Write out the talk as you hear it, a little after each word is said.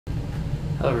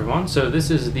Hello everyone, so this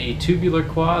is the tubular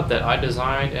quad that I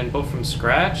designed and built from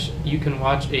scratch. You can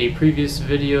watch a previous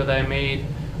video that I made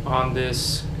on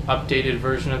this updated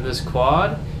version of this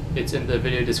quad. It's in the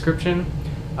video description.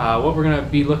 What we're going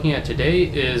to be looking at today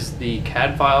is the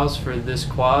CAD files for this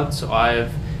quad. So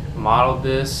I've modeled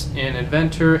this in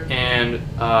Inventor and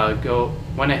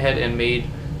went ahead and made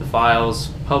the files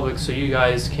public so you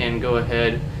guys can go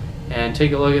ahead and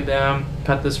take a look at them,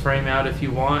 cut this frame out if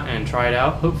you want, and try it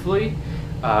out hopefully.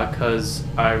 Because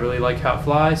I really like how it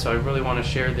flies, so I really want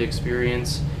to share the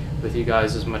experience with you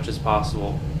guys as much as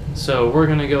possible. So we're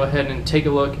going to go ahead and take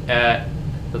a look at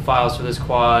the files for this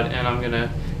quad, and I'm going to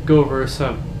go over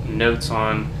some notes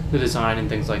on the design and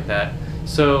things like that.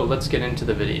 So let's get into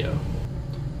the video.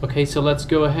 Okay, so let's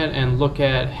go ahead and look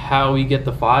at how we get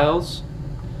the files.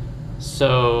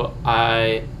 So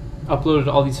I uploaded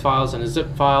all these files in a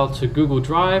zip file to Google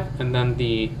Drive, and then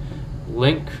the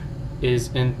link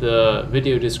is in the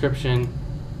video description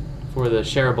for the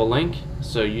shareable link.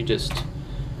 So you just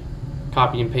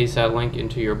copy and paste that link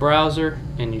into your browser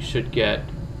and you should get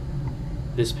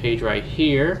this page right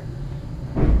here.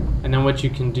 And then what you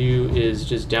can do is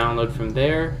just download from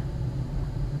there.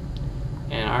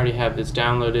 And I already have this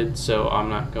downloaded, so I'm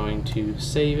not going to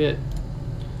save it.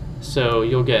 So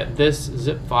you'll get this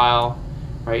zip file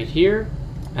right here,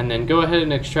 and then go ahead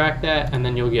and extract that, and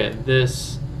then you'll get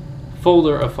this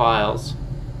folder of files.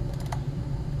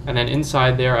 And then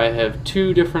inside there I have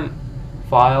two different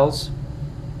files.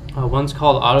 One's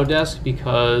called Autodesk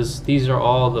because these are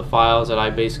all the files that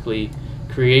I basically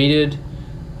created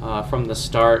from the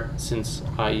start, since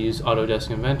I use Autodesk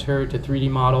Inventor to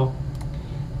 3D model.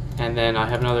 And then I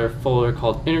have another folder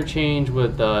called Interchange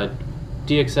with the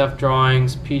DXF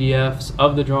drawings, PDFs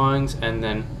of the drawings, and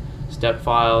then step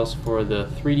files for the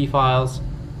 3D files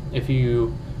if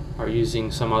you are using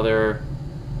some other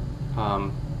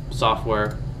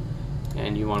software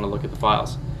and you want to look at the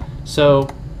files. So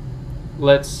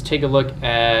let's take a look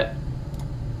at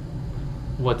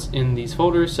what's in these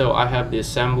folders. So I have the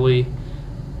assembly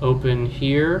open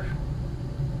here,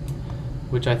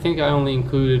 which I think I only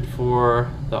included for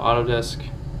the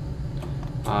Autodesk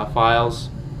files.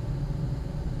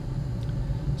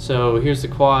 So here's the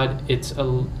quad. It's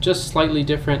just slightly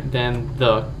different than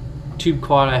the tube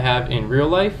quad I have in real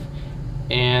life,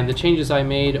 and the changes I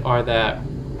made are that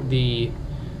the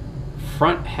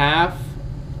front half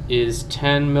is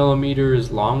 10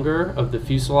 millimeters longer of the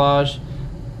fuselage,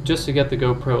 just to get the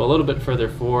GoPro a little bit further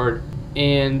forward,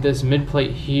 and this mid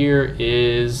plate here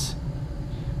is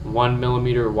 1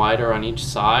 millimeter wider on each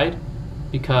side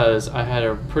because I had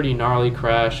a pretty gnarly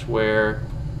crash where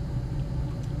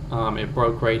it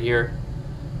broke right here.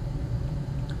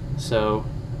 So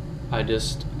I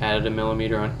just added 1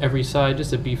 millimeter on every side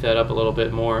just to beef that up a little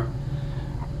bit more.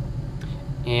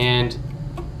 And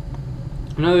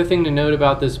another thing to note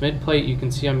about this mid plate, you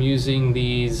can see I'm using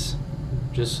these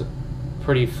just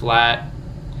pretty flat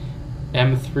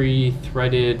M3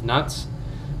 threaded nuts.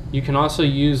 You can also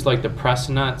use like the press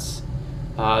nuts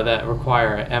that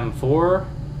require an M4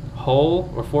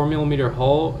 hole or 4 millimeter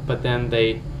hole, but then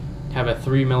they have a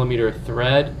 3 millimeter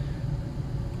thread.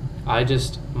 I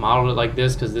just modeled it like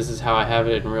this because this is how I have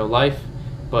it in real life,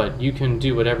 but you can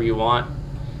do whatever you want.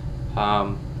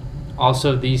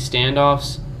 Also, these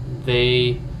standoffs,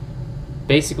 they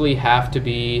basically have to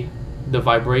be the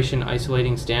vibration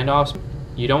isolating standoffs.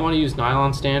 You don't want to use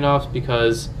nylon standoffs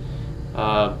because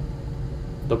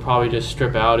they'll probably just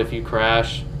strip out if you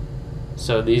crash.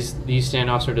 So these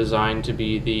standoffs are designed to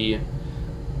be the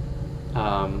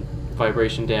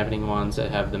vibration dampening ones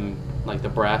that have them like the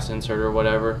brass insert or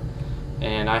whatever,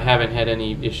 and I haven't had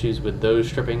any issues with those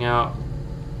stripping out.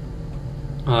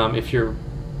 If you're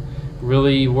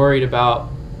really worried about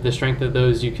the strength of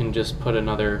those, you can just put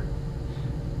another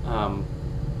M3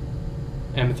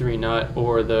 nut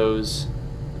or those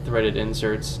threaded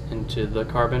inserts into the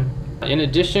carbon. In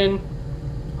addition,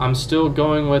 I'm still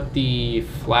going with the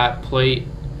flat plate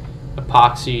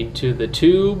epoxy to the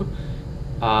tube.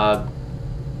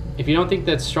 If you don't think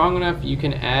that's strong enough, you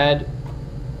can add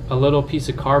a little piece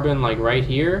of carbon like right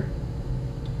here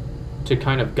to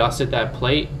kind of gusset that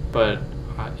plate, but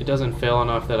it doesn't fail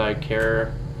enough that I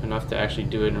care enough to actually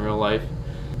do it in real life.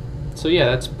 So yeah,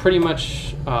 that's pretty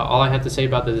much all I have to say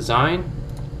about the design.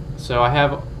 So I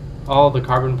have all the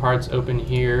carbon parts open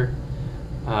here.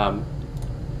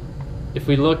 If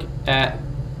we look at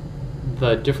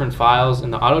the different files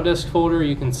in the Autodesk folder,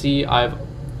 you can see I've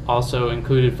also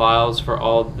included files for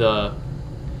all the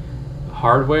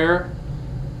hardware,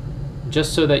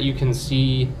 just so that you can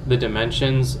see the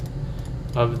dimensions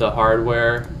of the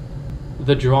hardware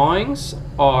the drawings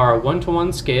are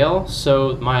 1:1 scale,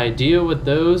 so my idea with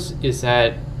those is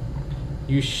that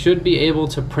you should be able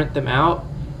to print them out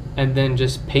and then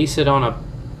just paste it on a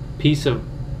piece of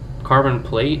carbon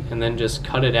plate and then just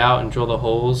cut it out and drill the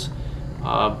holes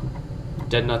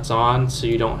dead nuts on, so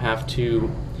you don't have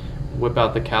to whip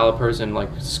out the calipers and like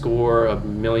score a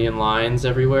million lines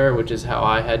everywhere, which is how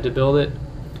I had to build it.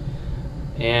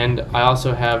 And I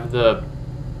also have the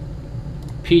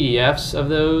PDFs of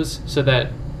those, so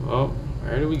that, oh,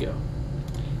 where do we go?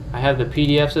 I have the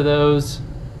PDFs of those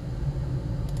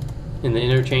in the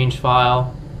interchange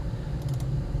file,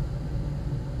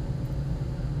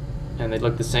 and they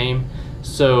look the same.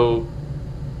 So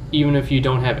even if you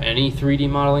don't have any 3D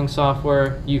modeling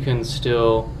software, you can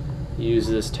still use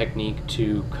this technique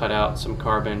to cut out some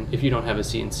carbon if you don't have a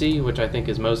CNC, which I think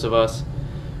is most of us.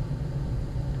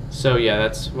 So yeah,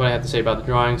 that's what I have to say about the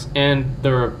drawings, and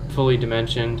they're fully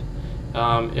dimensioned.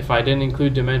 If I didn't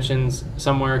include dimensions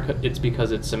somewhere, it's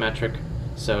because it's symmetric.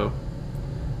 So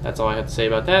that's all I have to say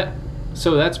about that.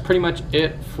 So that's pretty much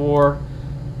it for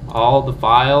all the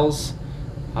files.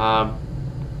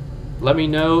 Let me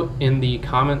know in the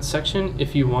comments section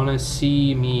if you want to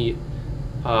see me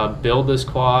build this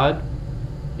quad,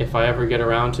 if I ever get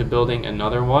around to building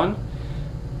another one.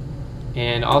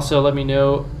 And also let me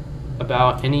know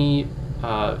about any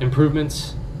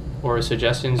improvements or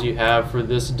suggestions you have for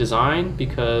this design,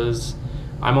 because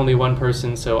I'm only one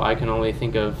person, so I can only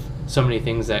think of so many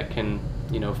things that can,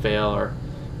 you know, fail or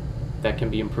that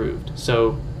can be improved.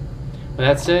 So with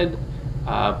that said,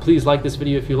 please like this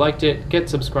video if you liked it, get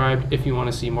subscribed if you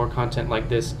want to see more content like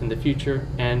this in the future,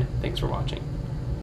 and thanks for watching.